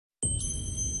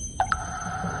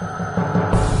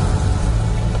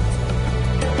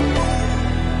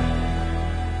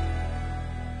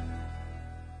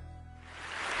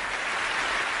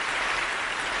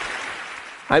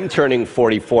I'm turning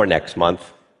 44 next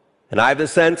month, and I have the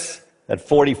sense that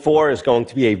 44 is going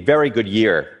to be a very good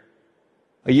year,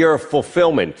 a year of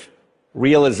fulfillment,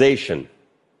 realization.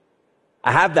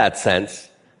 I have that sense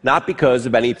not because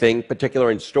of anything particular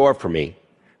in store for me,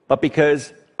 but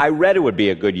because I read it would be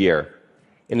a good year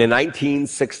in a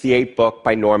 1968 book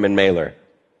by Norman Mailer.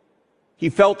 He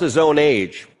felt his own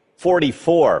age,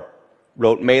 44,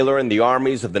 wrote Mailer in The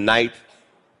Armies of the Night,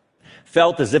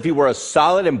 felt as if he were a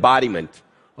solid embodiment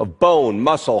of bone,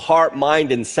 muscle, heart,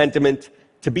 mind, and sentiment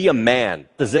to be a man,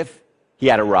 as if he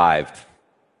had arrived.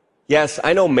 Yes,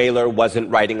 I know Mailer wasn't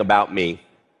writing about me,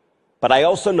 but I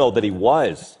also know that he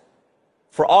was.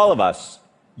 For all of us,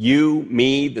 you,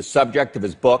 me, the subject of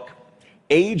his book,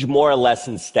 age more or less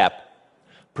in step,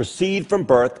 proceed from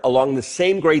birth along the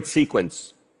same great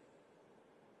sequence,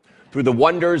 through the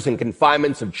wonders and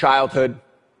confinements of childhood,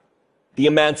 the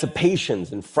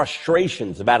emancipations and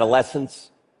frustrations of adolescence,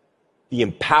 the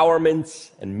empowerments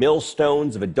and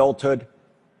millstones of adulthood,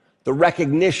 the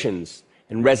recognitions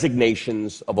and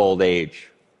resignations of old age.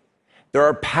 There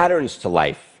are patterns to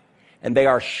life, and they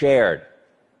are shared.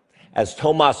 As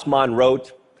Thomas Mann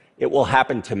wrote, it will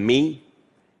happen to me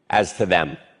as to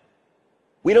them.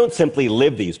 We don't simply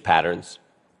live these patterns.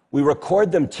 We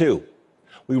record them too.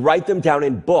 We write them down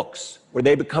in books where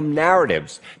they become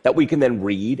narratives that we can then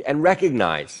read and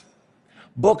recognize.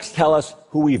 Books tell us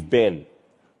who we've been,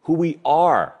 who we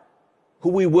are, who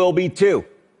we will be too.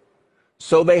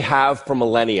 So they have for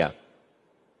millennia.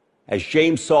 As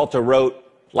James Salter wrote,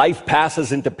 life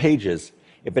passes into pages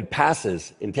if it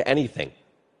passes into anything.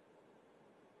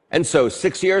 And so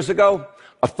 6 years ago,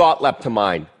 a thought leapt to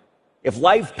mind. If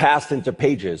life passed into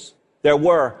pages, there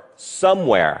were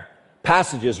somewhere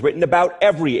passages written about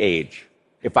every age.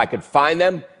 If I could find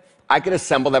them, I could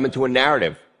assemble them into a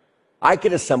narrative. I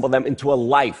could assemble them into a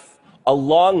life, a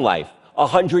long life,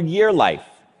 100-year life,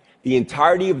 the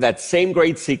entirety of that same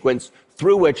great sequence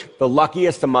through which the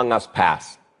luckiest among us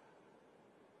pass.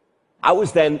 I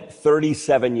was then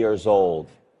 37 years old.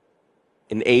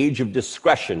 An age of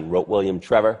discretion, wrote William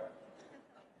Trevor.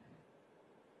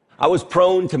 I was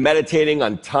prone to meditating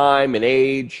on time and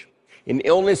age. An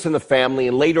illness in the family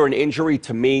and later an injury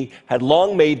to me had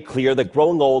long made clear that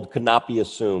growing old could not be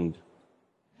assumed.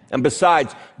 And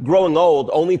besides, growing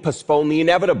old only postponed the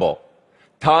inevitable.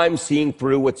 Time seeing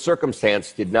through what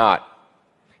circumstance did not.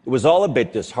 It was all a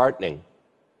bit disheartening.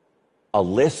 A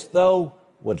list, though,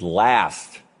 would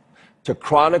last. To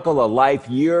chronicle a life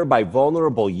year by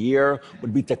vulnerable year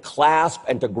would be to clasp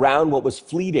and to ground what was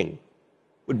fleeting,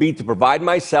 would be to provide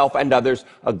myself and others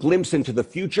a glimpse into the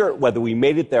future, whether we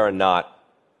made it there or not.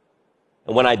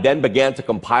 And when I then began to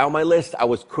compile my list, I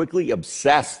was quickly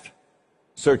obsessed,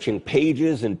 searching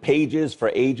pages and pages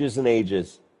for ages and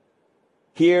ages.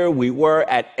 Here we were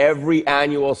at every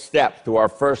annual step through our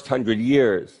first 100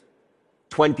 years.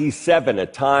 27, a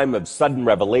time of sudden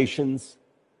revelations.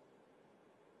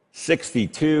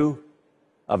 62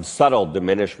 of subtle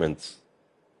diminishments.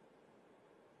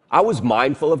 I was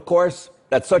mindful, of course,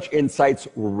 that such insights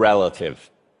were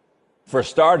relative. For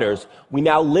starters, we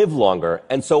now live longer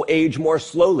and so age more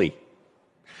slowly.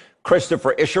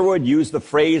 Christopher Isherwood used the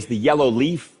phrase the yellow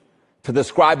leaf to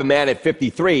describe a man at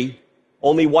 53,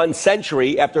 only 1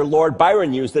 century after Lord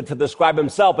Byron used it to describe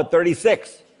himself at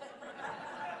 36.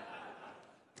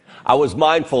 I was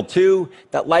mindful, too,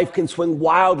 that life can swing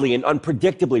wildly and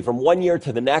unpredictably from one year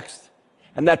to the next,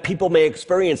 and that people may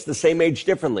experience the same age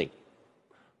differently.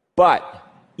 But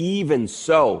even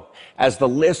so, as the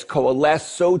list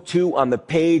coalesced, so too on the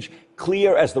page,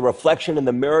 clear as the reflection in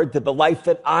the mirror, did the life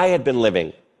that I had been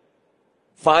living.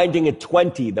 Finding at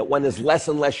 20 that one is less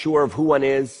and less sure of who one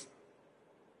is.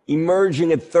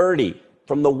 Emerging at 30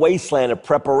 from the wasteland of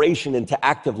preparation into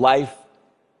active life.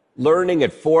 Learning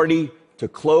at 40 to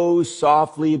close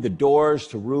softly the doors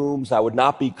to rooms I would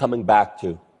not be coming back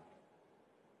to.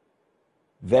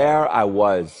 There I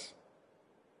was.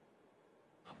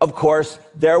 Of course,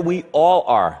 there we all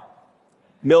are.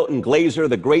 Milton Glaser,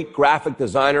 the great graphic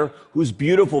designer, whose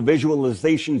beautiful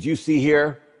visualizations you see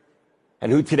here,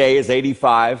 and who today is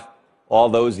 85, all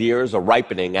those years a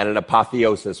ripening and an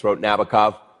apotheosis, wrote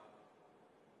Nabokov,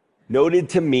 noted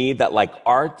to me that like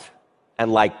art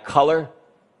and like color,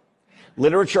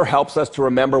 literature helps us to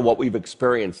remember what we've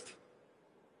experienced.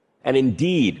 And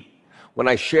indeed, when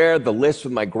I shared the list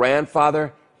with my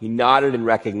grandfather, he nodded in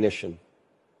recognition.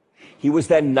 He was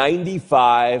then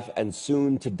 95 and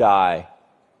soon to die,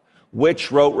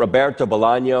 which, wrote Roberto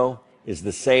Bolaño, is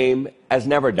the same as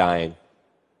never dying.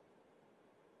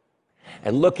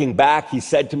 And looking back, he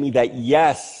said to me that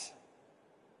yes,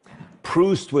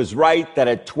 Proust was right that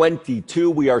at 22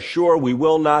 we are sure we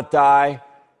will not die.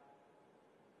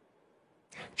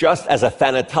 Just as a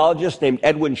thanatologist named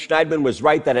Edwin Schneidman was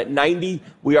right that at 90,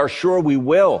 we are sure we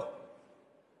will.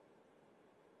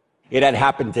 It had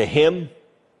happened to him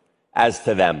as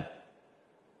to them.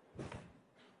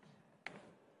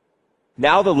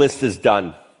 Now the list is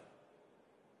done.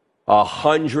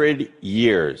 100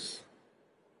 years.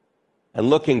 And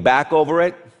looking back over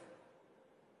it,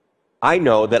 I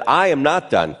know that I am not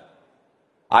done.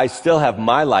 I still have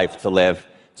my life to live,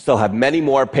 still have many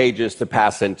more pages to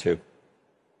pass into.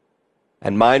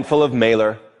 And mindful of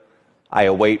Mailer, I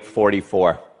await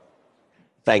 44.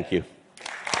 Thank you.